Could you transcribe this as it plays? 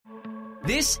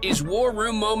This is War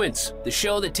Room Moments, the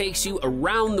show that takes you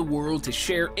around the world to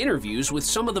share interviews with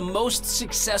some of the most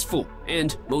successful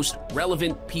and most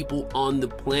relevant people on the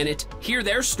planet, hear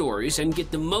their stories, and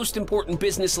get the most important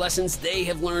business lessons they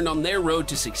have learned on their road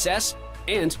to success,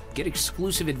 and get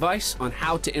exclusive advice on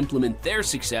how to implement their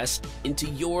success into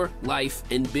your life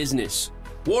and business.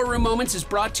 War Room Moments is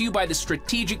brought to you by the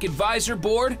Strategic Advisor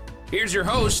Board. Here's your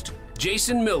host,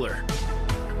 Jason Miller.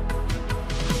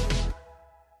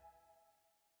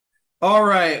 All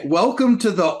right, welcome to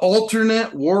the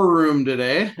alternate war room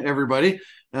today, everybody.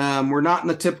 We're not in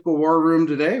the typical war room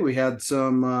today. We had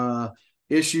some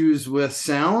issues with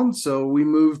sound, so we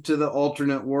moved to the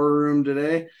alternate war room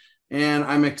today. And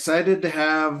I'm excited to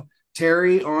have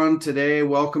Terry on today.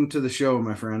 Welcome to the show,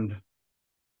 my friend.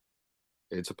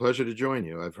 It's a pleasure to join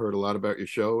you. I've heard a lot about your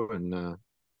show, and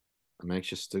I'm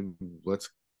anxious to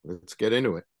let's get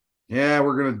into it. Yeah,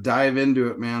 we're going to dive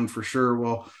into it, man, for sure.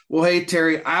 Well, hey,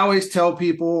 Terry, I always tell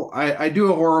people I do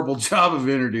a horrible job of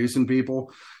introducing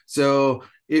people. So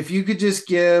if you could just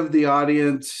give the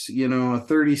audience, a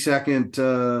 30-second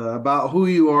about who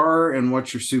you are and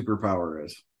what your superpower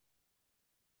is.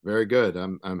 Very good.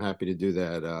 I'm happy to do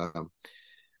that.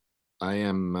 I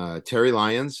am Terry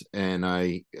Lyons, and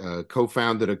I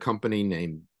co-founded a company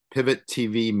named Pivot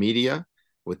TV Media,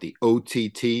 with the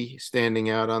OTT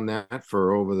standing out on that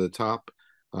for over the top.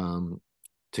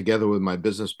 Together with my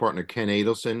business partner, Ken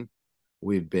Adelson,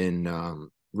 we've been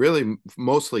really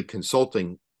mostly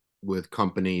consulting with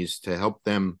companies to help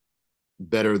them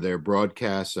better their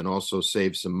broadcasts and also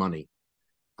save some money.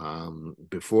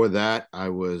 Before that, I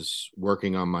was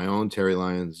working on my own, Terry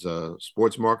Lyons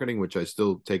Sports Marketing, which I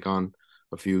still take on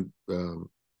a few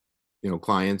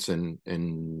clients and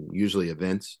usually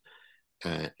events.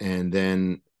 And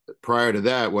then prior to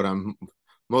that, what I'm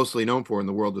mostly known for in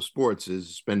the world of sports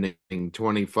is spending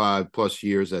 25 plus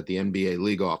years at the NBA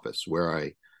league office, where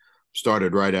I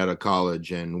started right out of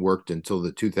college and worked until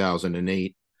the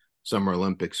 2008 Summer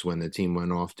Olympics when the team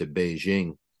went off to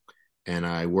Beijing. And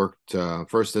I worked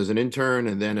first as an intern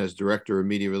and then as director of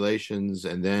media relations,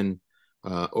 and then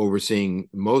overseeing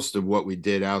most of what we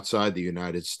did outside the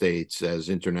United States as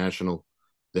the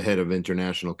head of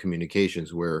international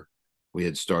communications, where we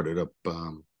had started up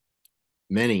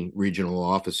many regional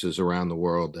offices around the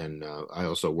world. And I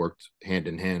also worked hand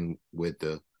in hand with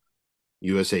the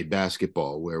USA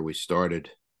Basketball, where we started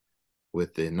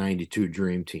with the 92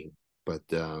 Dream Team. But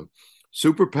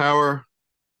superpower,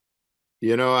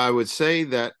 I would say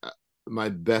that my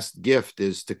best gift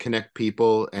is to connect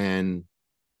people and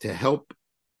to help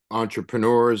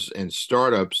entrepreneurs and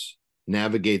startups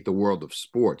navigate the world of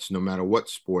sports, no matter what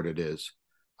sport it is.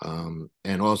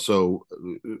 And also,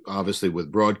 obviously,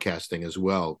 with broadcasting as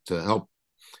well, to help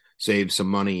save some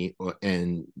money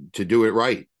and to do it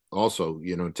right. Also,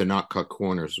 to not cut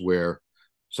corners where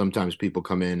sometimes people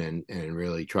come in and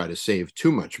really try to save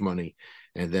too much money,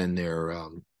 and then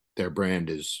their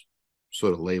brand is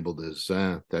sort of labeled as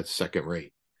that's second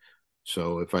rate.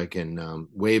 So if I can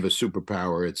wave a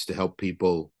superpower, it's to help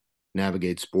people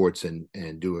navigate sports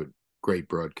and do a great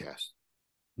broadcast.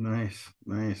 Nice.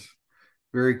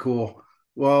 Very cool.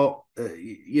 Well,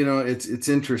 it's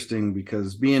interesting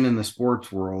because being in the sports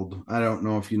world, I don't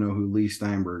know if you know who Lee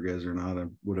Steinberg is or not. I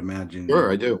would imagine. Sure,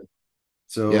 I do.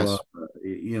 So, yes.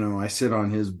 I sit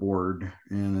on his board,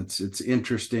 and it's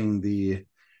interesting.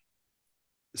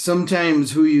 Sometimes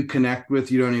who you connect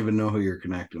with, you don't even know who you're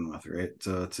connecting with, right?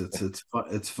 So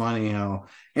it's funny how,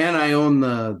 and I own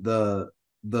the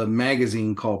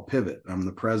magazine called Pivot. I'm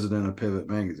the president of Pivot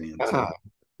Magazine. So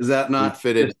is that not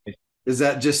fit in? Is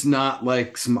that just not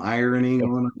like some irony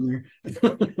going on there?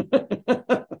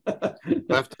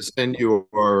 I'll have to send you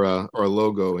our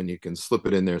logo, and you can slip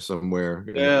it in there somewhere.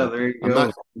 Yeah, there you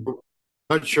go. I'm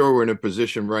not sure we're in a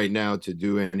position right now to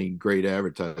do any great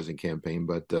advertising campaign,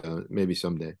 but maybe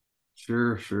someday.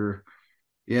 Sure.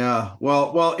 Yeah.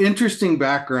 Well, interesting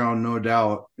background, no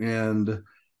doubt. And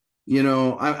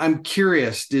I'm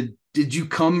curious. Did you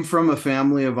come from a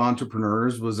family of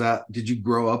entrepreneurs? Did you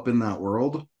grow up in that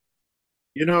world?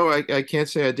 I can't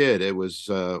say I did. It was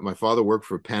my father worked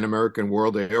for Pan American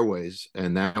World Airways,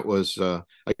 and that was I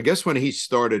guess when he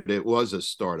started, it was a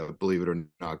startup, believe it or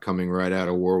not, coming right out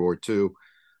of World War II.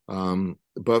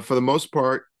 But for the most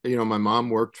part, my mom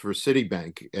worked for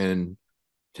Citibank and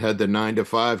had the 9 to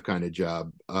 5 kind of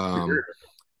job. Sure.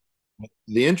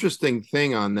 The interesting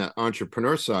thing on the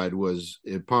entrepreneur side was,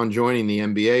 upon joining the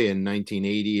NBA in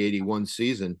 1980-81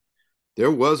 season, there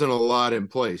wasn't a lot in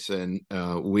place, and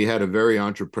we had a very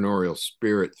entrepreneurial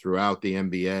spirit throughout the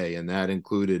NBA, and that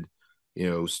included,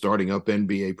 starting up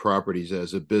NBA properties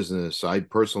as a business. I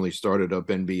personally started up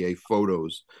NBA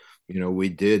photos, We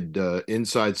did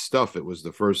Inside Stuff. It was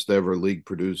the first ever league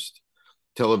produced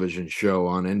television show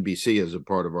on NBC as a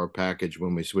part of our package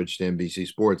when we switched to NBC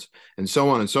Sports, and so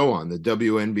on and so on. The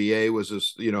WNBA was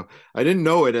I didn't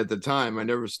know it at the time. I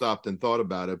never stopped and thought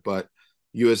about it, but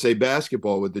USA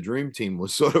Basketball with the Dream Team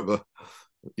was sort of a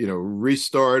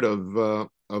restart of the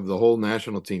whole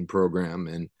national team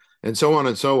program, and so on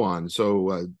and so on.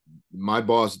 So my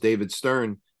boss David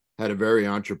Stern had a very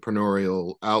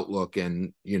entrepreneurial outlook,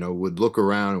 and would look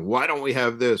around, why don't we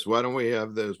have this, why don't we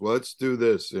have this, well, let's do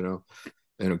this,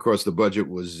 and of course the budget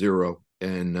was zero,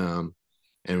 and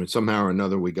somehow or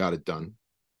another we got it done.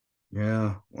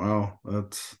 Yeah, wow,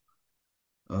 that's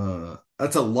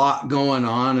a lot going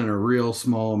on in a real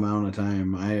small amount of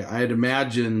time. I'd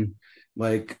imagine,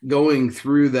 like, going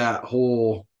through that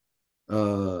whole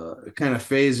kind of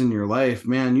phase in your life,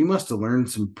 man, you must have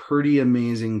learned some pretty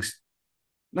amazing,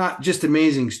 not just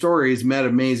amazing stories, met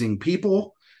amazing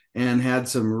people, and had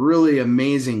some really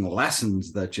amazing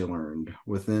lessons that you learned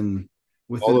within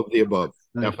all of the above.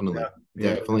 Definitely.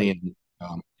 Yeah. Definitely.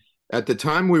 At the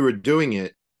time we were doing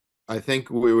it, I think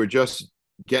we were just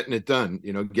getting it done,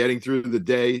 getting through the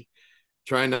day,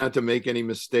 trying not to make any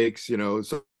mistakes,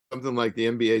 something like the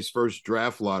NBA's first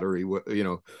draft lottery,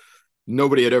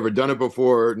 nobody had ever done it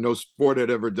before. No sport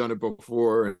had ever done it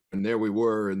before. And there we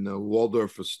were in the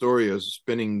Waldorf Astoria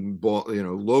spinning ball,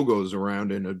 logos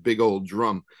around in a big old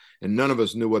drum. And none of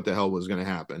us knew what the hell was going to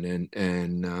happen.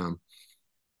 And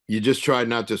you just tried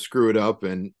not to screw it up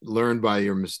and learn by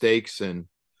your mistakes. And,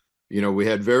 we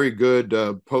had very good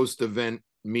post-event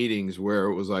meetings where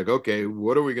it was like, okay,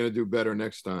 what are we going to do better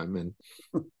next time? And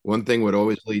one thing would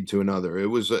always lead to another. It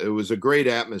was a great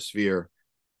atmosphere.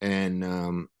 And,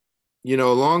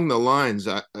 along the lines,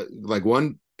 like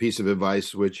one piece of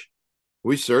advice, which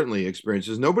we certainly experienced,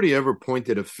 is nobody ever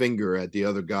pointed a finger at the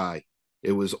other guy.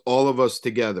 It was all of us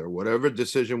together. Whatever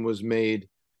decision was made,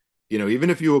 even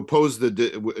if you opposed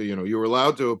you were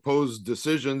allowed to oppose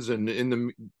decisions and in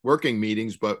the working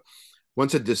meetings, but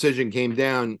once a decision came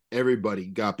down, everybody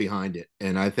got behind it.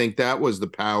 And I think that was the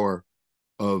power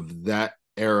of that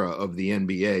era of the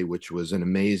NBA, which was an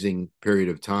amazing period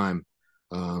of time.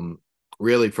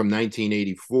 Really from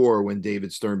 1984, when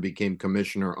David Stern became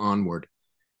commissioner onward.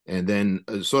 And then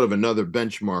sort of another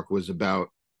benchmark was about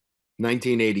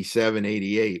 1987,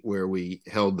 88, where we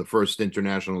held the first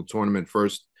international tournament,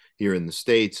 first here in the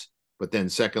States, but then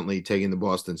secondly, taking the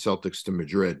Boston Celtics to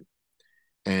Madrid.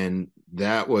 And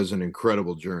that was an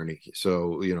incredible journey.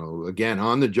 So, again,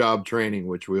 on the job training,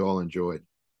 which we all enjoyed.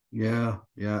 Yeah.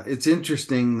 Yeah. It's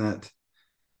interesting that,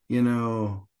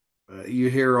 you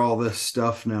hear all this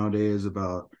stuff nowadays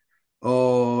about,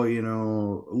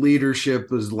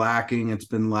 leadership is lacking. It's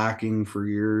been lacking for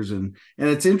years. And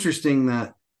it's interesting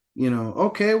that,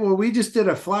 okay, well, we just did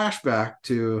a flashback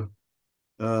to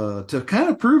kind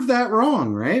of prove that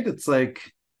wrong, right? It's like,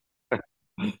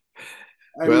 the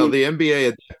NBA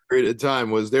at that period of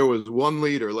time there was one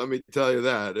leader, let me tell you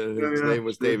that, and his name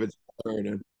was David Stern,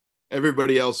 and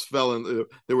everybody else fell in.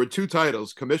 There were two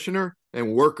titles, commissioner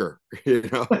and worker,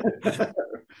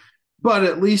 But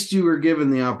at least you were given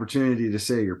the opportunity to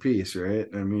say your piece, right?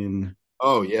 I mean,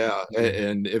 oh yeah,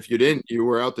 and if you didn't, you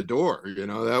were out the door.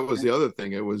 That was the other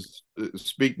thing. It was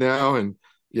speak now, and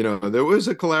there was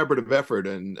a collaborative effort,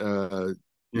 and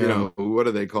what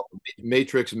do they call it?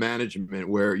 Matrix management,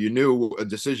 where you knew a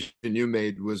decision you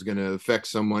made was going to affect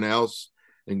someone else,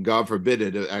 and God forbid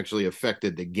it actually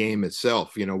affected the game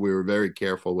itself. We were very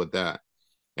careful with that,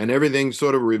 and everything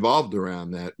sort of revolved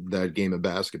around that game of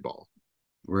basketball.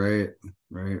 Right.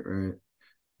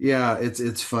 Yeah,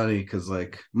 it's funny because,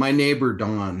 like, my neighbor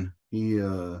Don, he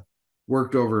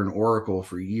worked over in Oracle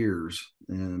for years,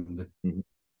 and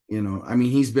I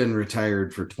mean, he's been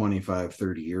retired for 25,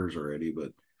 30 years already,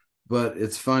 but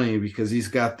it's funny because he's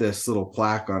got this little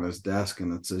plaque on his desk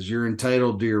and it says, "You're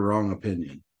entitled to your wrong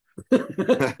opinion."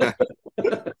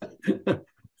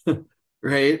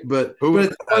 Right? But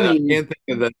it's funny.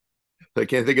 I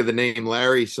can't think of the name.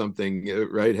 Larry something,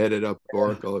 right? Headed up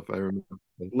Oracle, if I remember.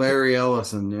 Larry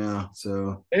Ellison, yeah.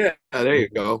 So yeah, there you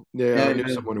go. Yeah, I knew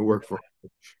someone who worked for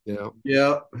him.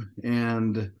 Yeah.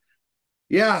 And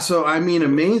yeah, so I mean,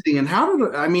 amazing. And how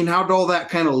did all that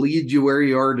kind of lead you where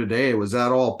you are today? Was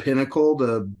that all pinnacle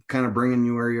to kind of bringing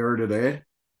you where you are today?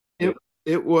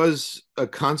 It was a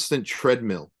constant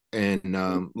treadmill,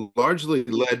 and largely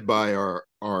led by our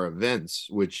events,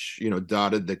 which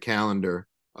dotted the calendar.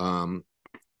 And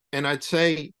I'd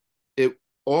say it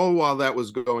all while that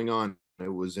was going on,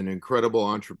 it was an incredible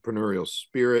entrepreneurial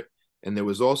spirit. And there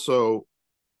was also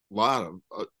a lot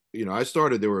of, I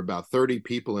started, there were about 30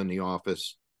 people in the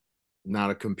office,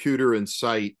 not a computer in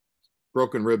sight,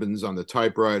 broken ribbons on the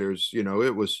typewriters.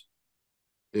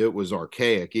 It was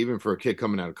archaic, even for a kid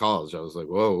coming out of college. I was like,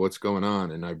 whoa, what's going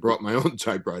on? And I brought my own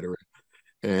typewriter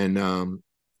in. And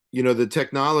the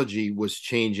technology was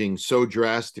changing so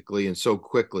drastically and so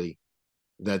quickly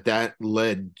that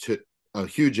led to a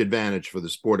huge advantage for the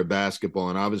sport of basketball.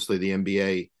 And obviously the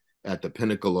NBA, at the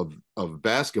pinnacle of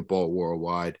basketball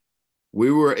worldwide,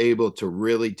 we were able to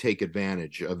really take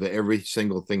advantage of every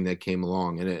single thing that came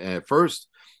along. And at first,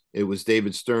 it was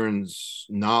David Stern's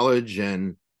knowledge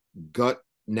and gut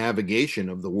navigation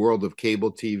of the world of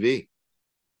cable TV.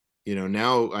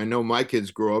 Now I know my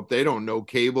kids grow up, they don't know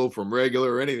cable from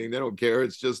regular or anything. They don't care.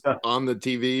 It's just on the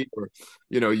TV, or,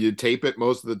 you tape it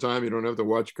most of the time. You don't have to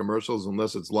watch commercials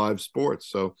unless it's live sports.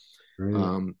 So,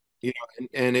 and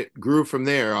it grew from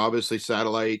there. Obviously,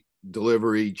 satellite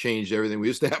delivery changed everything. We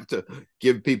used to have to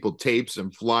give people tapes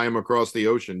and fly them across the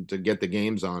ocean to get the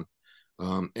games on.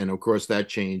 And of course, that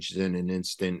changed in an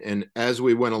instant. And as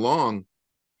we went along,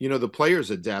 the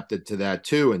players adapted to that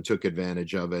too and took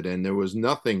advantage of it. And there was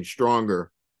nothing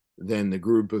stronger than the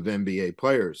group of NBA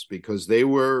players, because they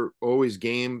were always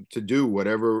game to do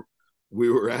whatever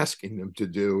we were asking them to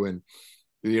do. And,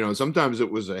 sometimes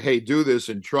it was hey, do this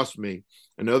and trust me.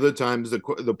 And other times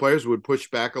the players would push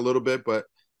back a little bit, but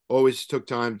always took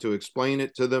time to explain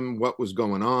it to them, what was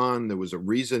going on. There was a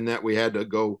reason that we had to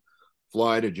go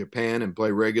fly to Japan and play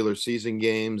regular season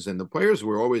games. And the players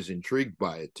were always intrigued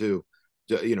by it too.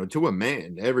 To a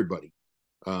man, everybody.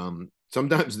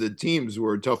 Sometimes the teams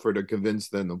were tougher to convince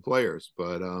than the players,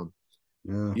 but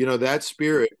that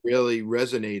spirit really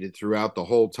resonated throughout the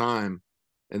whole time.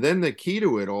 And then the key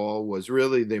to it all was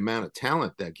really the amount of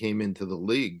talent that came into the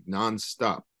league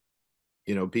nonstop.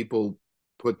 People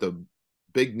put the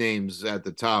big names at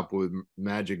the top with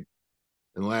Magic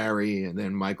and Larry, and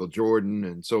then Michael Jordan,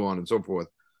 and so on and so forth.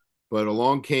 But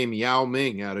along came Yao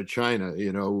Ming out of China.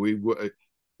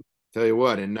 Tell you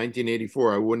what, in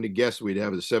 1984, I wouldn't have guessed we'd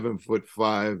have a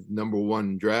 7'5"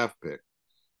 #1 draft pick.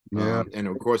 Yeah. And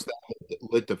of course, that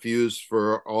lit the fuse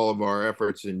for all of our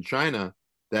efforts in China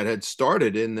that had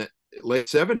started in the late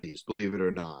 70s, believe it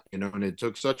or not. And it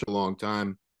took such a long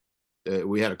time.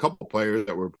 We had a couple players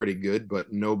that were pretty good,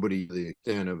 but nobody to the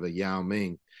extent of a Yao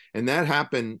Ming. And that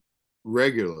happened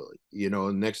regularly.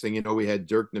 Next thing you know, we had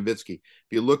Dirk Nowitzki.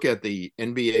 If you look at the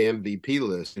NBA MVP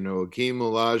list, Hakeem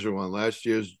Olajuwon, last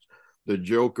year's the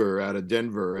Joker out of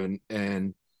Denver,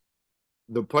 and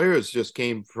the players just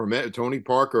came from it. Tony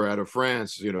Parker out of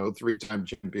France, 3-time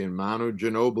champion. Manu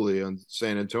Ginobili on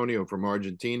San Antonio from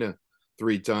Argentina,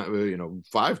 3-time,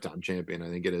 5-time champion, I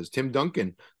think it is. Tim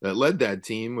Duncan, that led that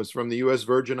team, was from the U.S.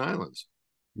 Virgin Islands.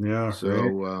 Yeah. So,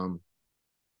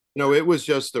 right. it was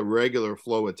just a regular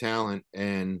flow of talent.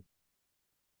 And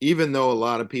even though a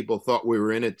lot of people thought we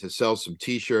were in it to sell some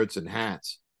T-shirts and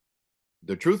hats,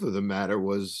 the truth of the matter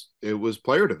was it was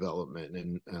player development.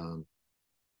 And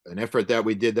an effort that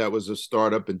we did that was a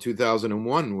startup in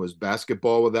 2001 was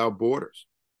Basketball Without Borders.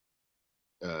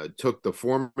 Took the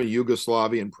former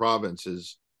Yugoslavian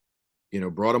provinces,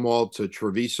 brought them all to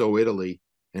Treviso, Italy,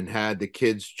 and had the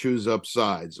kids choose up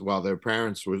sides while their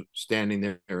parents were standing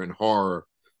there in horror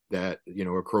that,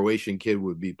 a Croatian kid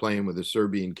would be playing with a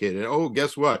Serbian kid. And, oh,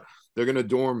 guess what? They're going to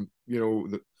dorm,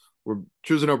 we're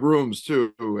choosing up rooms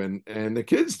too. And the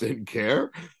kids didn't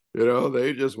care,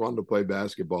 they just wanted to play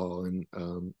basketball.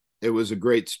 And it was a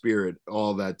great spirit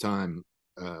all that time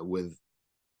with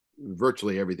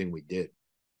virtually everything we did.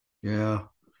 Yeah,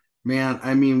 man.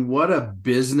 I mean, what a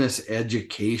business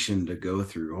education to go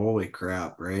through. Holy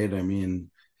crap. Right. I mean,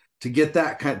 to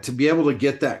be able to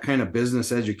get that kind of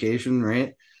business education,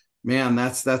 right, man,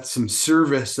 that's some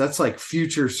service. That's like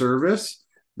future service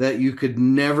that you could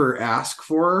never ask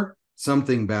for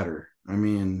something better.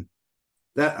 It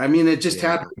just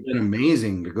had to have been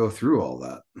amazing to go through all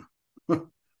that.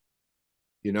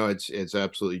 It's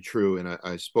absolutely true. And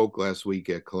I spoke last week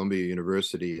at Columbia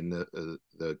University, and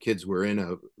the kids were in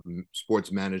a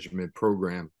sports management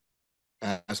program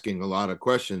asking a lot of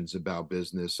questions about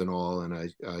business and all. And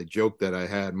I joked that I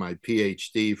had my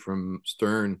PhD from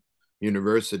Stern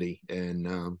University,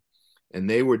 and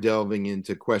they were delving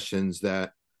into questions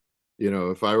that,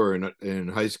 if I were in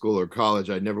high school or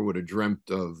college, I never would have dreamt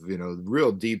of,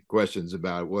 real deep questions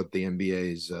about what the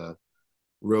NBA's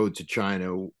road to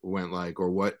China went like,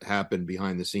 or what happened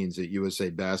behind the scenes at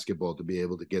USA Basketball to be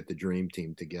able to get the dream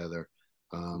team together.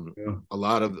 A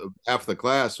lot of half the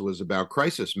class was about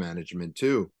crisis management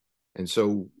too. And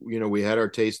so, we had our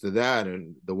taste of that.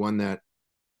 And the one that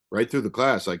right through the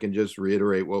class, I can just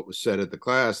reiterate what was said at the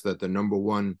class, that the number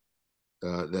one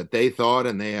that they thought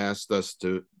and they asked us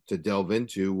to delve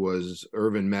into was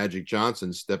Irvin Magic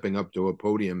Johnson stepping up to a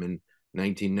podium and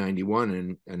 1991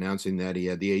 and announcing that he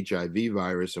had the HIV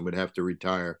virus and would have to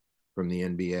retire from the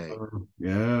NBA.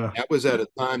 Yeah. That was at a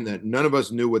time that none of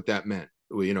us knew what that meant.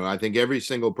 I think every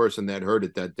single person that heard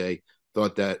it that day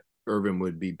thought that Irvin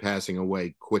would be passing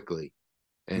away quickly.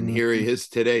 And here he is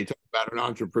today, talking about an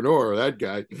entrepreneur. That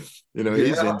guy,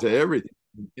 he's into everything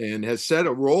and has set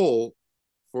a role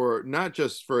for not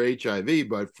just for HIV,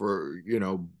 but for,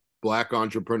 Black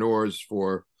entrepreneurs,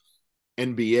 for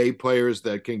NBA players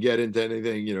that can get into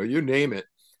anything, you name it.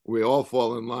 We all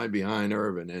fall in line behind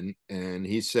Irvin, and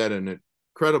he set an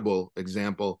incredible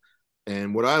example.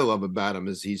 And what I love about him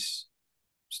is he's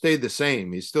stayed the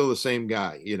same. He's still the same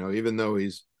guy, even though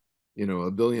he's,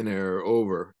 a billionaire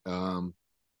over.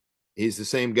 He's the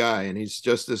same guy, and he's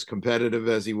just as competitive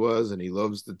as he was, and he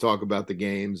loves to talk about the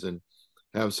games and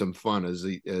have some fun as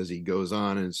he goes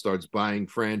on and starts buying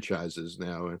franchises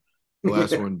now. And the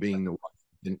last one being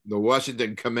the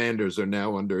Washington Commanders are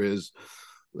now under his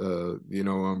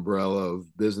umbrella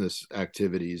of business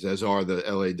activities, as are the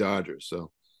LA Dodgers.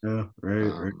 So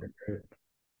right.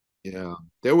 Yeah,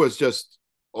 there was just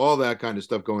all that kind of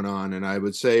stuff going on. And I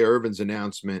would say Irvin's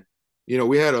announcement,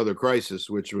 we had other crises,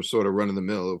 which were sort of run of the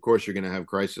mill. Of course, you're going to have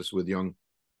crisis with young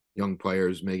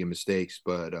players making mistakes,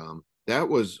 but that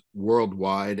was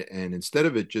worldwide. And instead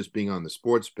of it just being on the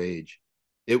sports page,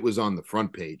 it was on the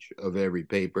front page of every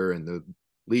paper and the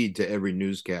lead to every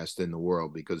newscast in the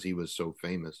world because he was so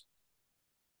famous.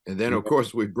 And then, of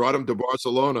course, we brought him to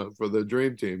Barcelona for the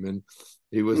Dream Team, and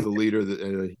he was the leader.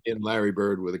 He and Larry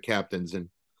Bird were the captains and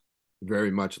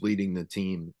very much leading the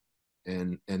team.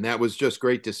 And that was just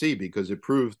great to see because it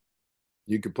proved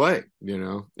you could play,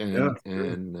 yeah.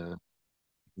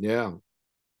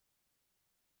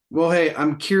 Well, hey,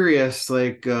 I'm curious,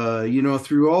 like,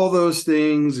 through all those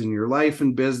things and your life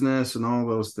and business and all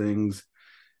those things,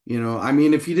 I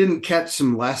mean, if you didn't catch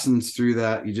some lessons through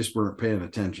that, you just weren't paying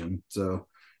attention. So,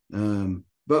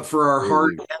 but for our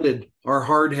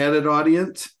hard-headed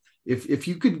audience, if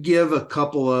you could give a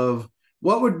couple of,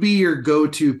 what would be your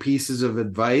go-to pieces of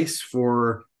advice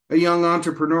for a young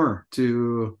entrepreneur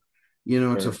to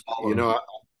follow?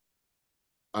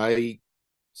 I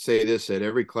say this at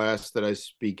every class that I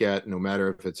speak at, no matter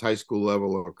if it's high school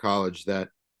level or college, that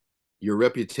your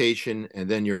reputation and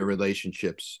then your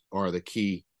relationships are the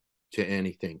key to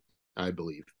anything, I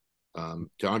believe.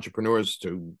 To entrepreneurs,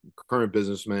 to current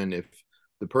businessmen, if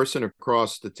the person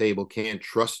across the table can't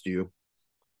trust you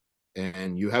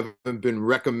and you haven't been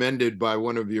recommended by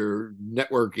one of your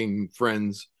networking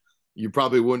friends, you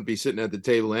probably wouldn't be sitting at the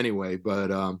table anyway. But,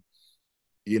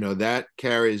 that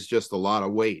carries just a lot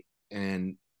of weight.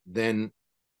 And then,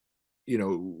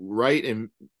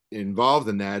 involved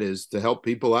in that is to help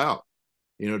people out,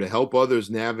 to help others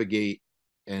navigate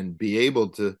and be able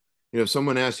to, if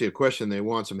someone asks you a question, they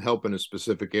want some help in a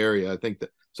specific area. I think that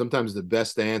sometimes the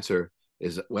best answer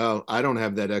is, well, I don't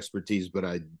have that expertise, but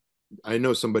I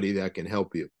know somebody that can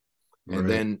help you. Right. And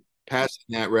then passing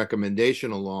that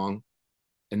recommendation along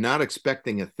and not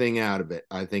expecting a thing out of it,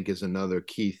 I think is another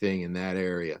key thing in that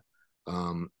area.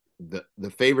 The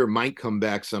favor might come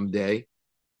back someday.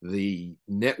 The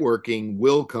networking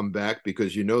will come back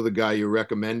because the guy you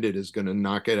recommended is going to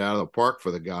knock it out of the park for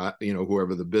the guy,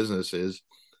 whoever the business is.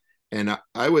 And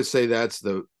I would say that's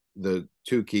the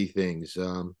two key things.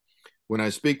 When I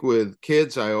speak with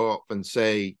kids, I often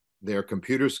say their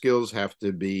computer skills have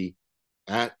to be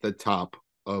at the top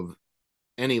of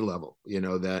any level.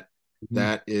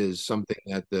 That is something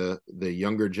that the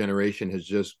younger generation has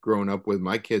just grown up with.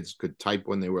 My kids could type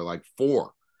when they were like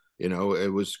 4.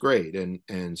 It was great,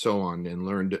 and so on, and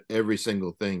learned every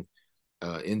single thing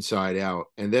inside out.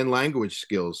 And then language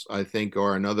skills, I think,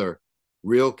 are another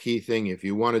real key thing if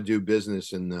you want to do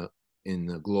business in the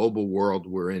global world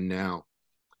we're in now.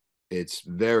 It's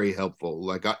very helpful.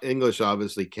 Like English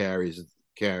obviously carries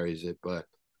it, but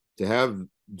to have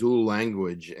dual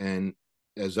language, and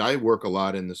as I work a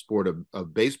lot in the sport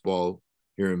of baseball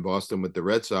here in Boston with the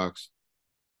Red Sox,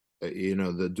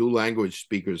 the dual language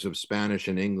speakers of Spanish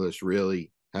and English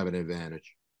really have an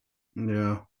advantage.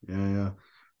 Yeah.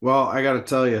 Well, I got to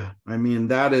tell you, I mean,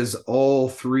 that is all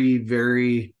 3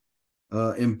 very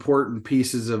important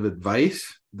pieces of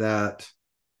advice that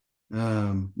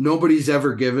nobody's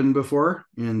ever given before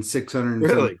in 600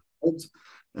 really?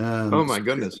 Oh my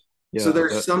goodness. Yeah, so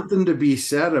there's something to be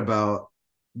said about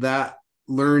that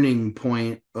learning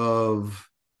point of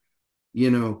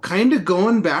kind of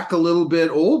going back a little bit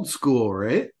old school,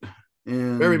 right?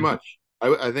 And very much.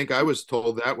 I think I was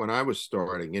told that when I was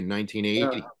starting in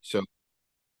 1980. Yeah. So,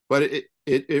 but it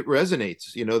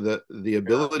resonates. The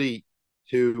ability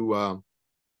to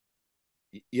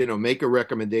make a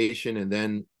recommendation and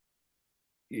then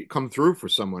come through for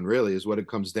someone, really, is what it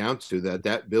comes down to.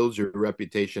 That builds your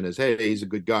reputation as, hey, he's a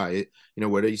good guy.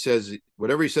 What he says,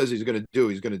 whatever he says he's going to do,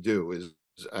 he's going to do. Is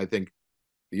I think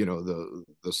the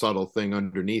subtle thing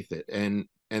underneath it, and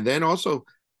then also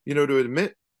to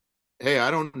admit, hey,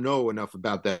 I don't know enough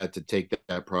about that to take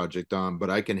that project on, but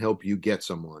I can help you get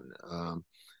someone.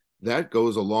 That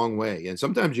goes a long way. And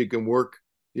sometimes you can work,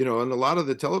 on a lot of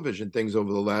the television things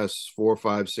over the last 4,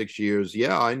 5, 6 years.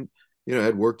 Yeah, I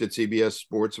had worked at CBS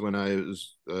Sports when I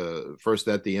was first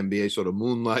at the NBA, sort of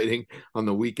moonlighting on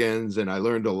the weekends, and I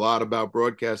learned a lot about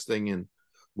broadcasting and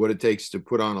what it takes to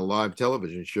put on a live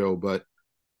television show. But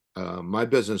my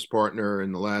business partner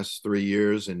in the last 3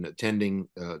 years and attending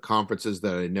conferences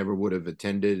that I never would have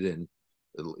attended, and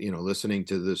listening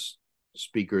to this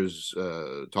speakers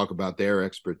talk about their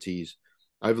expertise,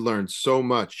 I've learned so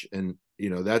much. And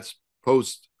that's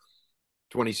post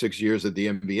 26 years at the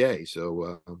NBA.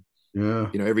 So Yeah.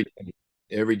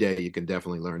 Every day you can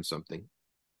definitely learn something.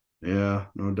 Yeah,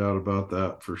 no doubt about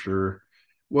that for sure.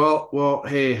 Well,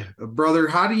 hey, brother,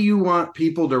 how do you want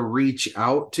people to reach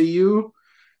out to you,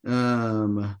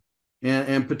 and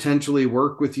potentially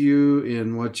work with you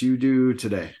in what you do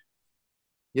today?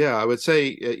 Yeah, I would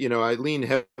say I lean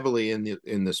heavily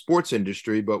in the sports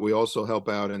industry, but we also help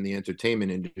out in the entertainment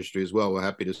industry as well. We're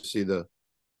happy to see the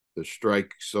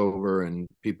strikes over and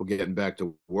people getting back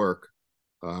to work.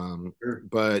 Sure.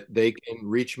 But they can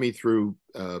reach me through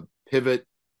Pivot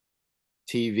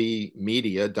TV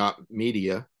media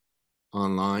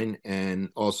online, and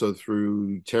also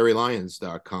through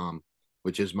terrylyons.com,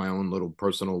 which is my own little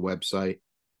personal website.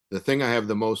 The thing I have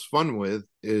the most fun with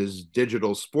is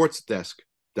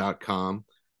digitalsportsdesk.com,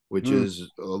 which is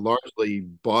a largely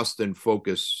Boston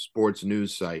focused sports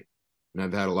news site. And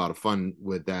I've had a lot of fun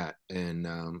with that. And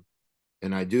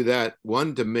I do that,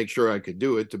 one, to make sure I could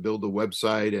do it, to build a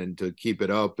website and to keep it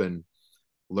up and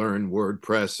learn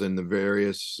WordPress and the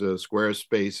various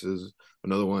Squarespace is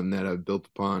another one that I've built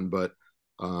upon. But,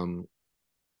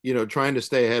 trying to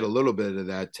stay ahead a little bit of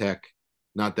that tech,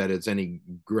 not that it's any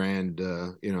grand,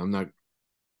 I'm not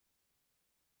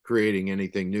creating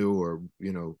anything new or,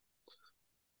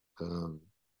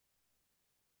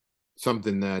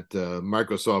 something that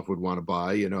Microsoft would want to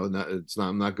buy,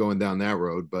 I'm not going down that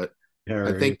road, but Yeah,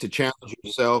 I right. think to challenge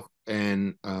yourself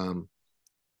and,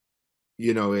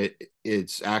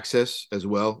 it's access as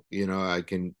well. I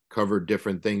can cover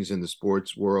different things in the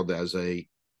sports world as a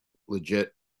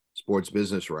legit sports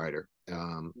business writer.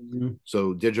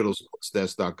 So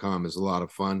digitalsportsdesk.com is a lot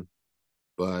of fun,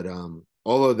 but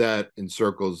all of that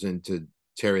encircles into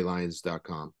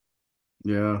terrylyons.com.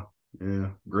 Yeah.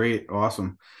 Great.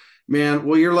 Awesome. Man,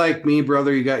 well, you're like me,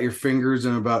 brother. You got your fingers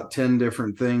in about 10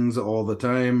 different things all the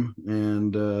time.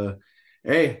 And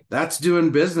hey, that's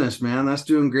doing business, man. That's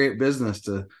doing great business,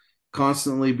 to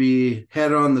constantly be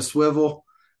head on the swivel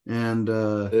and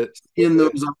in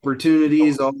those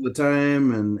opportunities all the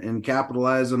time, and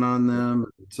capitalizing on them,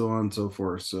 and so on and so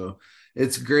forth. So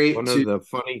it's great One to of the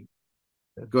funny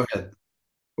go ahead.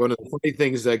 One of the funny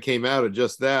things that came out of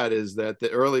just that is that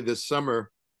early this summer,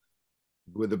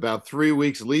 with about 3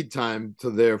 weeks lead time to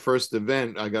their first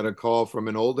event, I got a call from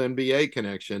an old NBA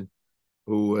connection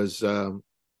who was the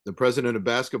president of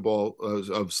basketball,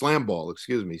 of slam ball,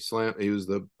 excuse me. He was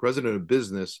the president of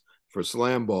business for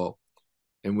slam ball.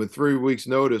 And with 3 weeks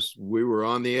notice, we were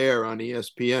on the air on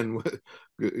ESPN with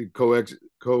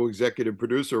co-executive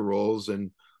producer roles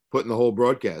and putting the whole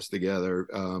broadcast together,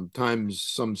 times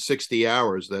some 60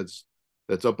 hours. That's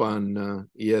up on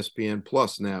ESPN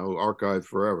Plus now, archived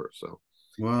forever. So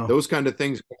Wow. those kind of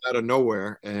things come out of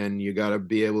nowhere, and you got to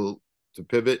be able to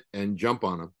pivot and jump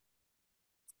on them.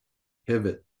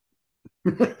 Pivot.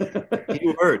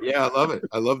 Key word. Yeah, I love it.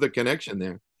 I love the connection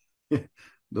there.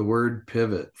 The word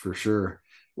pivot for sure.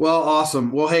 Well,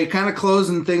 awesome. Well, hey, kind of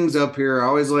closing things up here. I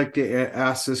always like to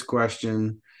ask this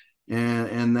question,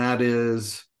 and that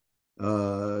is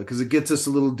because it gets us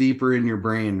a little deeper in your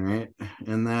brain, right?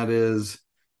 And that is,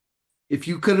 if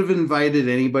you could have invited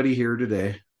anybody here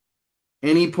today,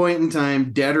 any point in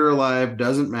time, dead or alive,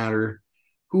 doesn't matter,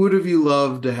 who would have you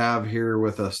loved to have here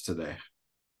with us today?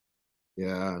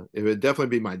 Yeah, it would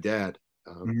definitely be my dad.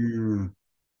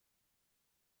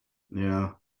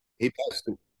 Yeah. He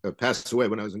passed away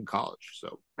when I was in college.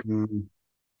 So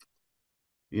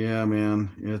yeah, man,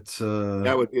 it's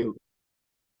that would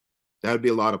be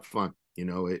a lot of fun,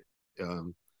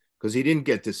 because he didn't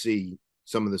get to see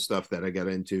some of the stuff that I got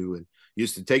into and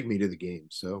used to take me to the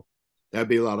games. So that'd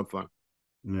be a lot of fun.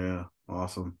 Yeah,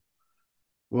 awesome.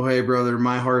 Well, hey, brother,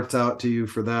 my heart's out to you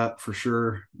for that, for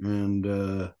sure. And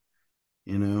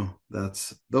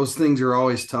those things are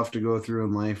always tough to go through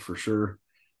in life, for sure.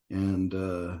 And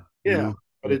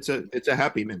but it's a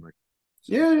happy memory.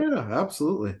 So. Yeah,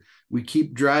 absolutely. We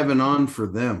keep driving on for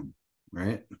them,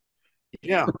 right?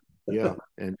 Yeah,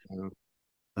 and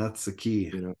that's the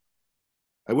key.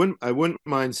 I wouldn't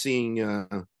mind seeing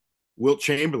Wilt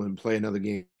Chamberlain play another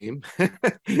game.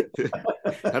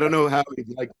 I don't know how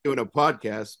he'd like doing a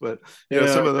podcast, but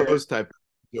some of those type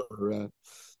of,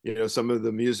 or some of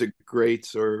the music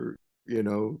greats, or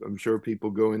I'm sure people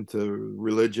go into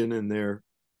religion and their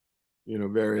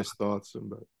various thoughts.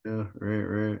 But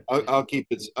right. I'll keep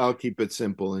it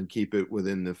simple and keep it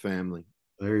within the family.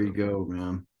 There you go,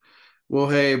 man. Well,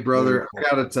 hey, brother, I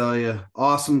got to tell you,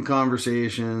 awesome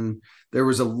conversation. There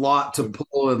was a lot to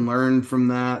pull and learn from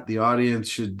that. The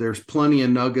audience there's plenty of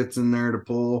nuggets in there to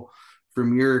pull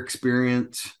from your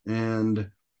experience. And,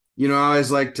 I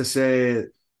always like to say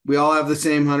we all have the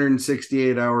same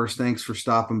 168 hours. Thanks for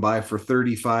stopping by for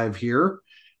 35 here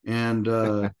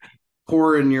and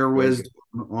pouring your wisdom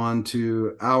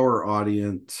onto our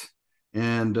audience.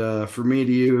 And for me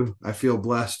to you, I feel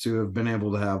blessed to have been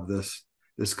able to have this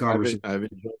conversation. I've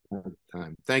enjoyed my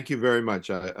time. Thank you very much.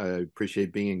 I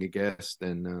appreciate being a guest,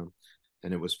 and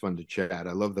it was fun to chat.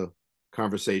 I love the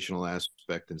conversational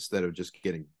aspect instead of just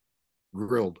getting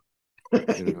grilled.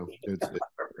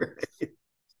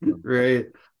 Right.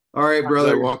 All right,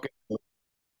 brother.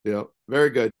 Yeah.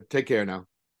 Very good. Take care now.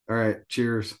 All right.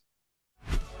 Cheers.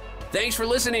 Thanks for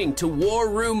listening to War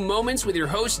Room Moments with your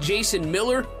host, Jason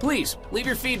Miller. Please leave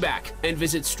your feedback and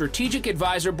visit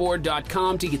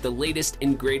strategicadvisorboard.com to get the latest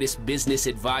and greatest business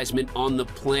advisement on the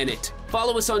planet.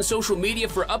 Follow us on social media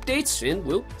for updates, and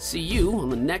we'll see you on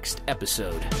the next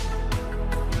episode.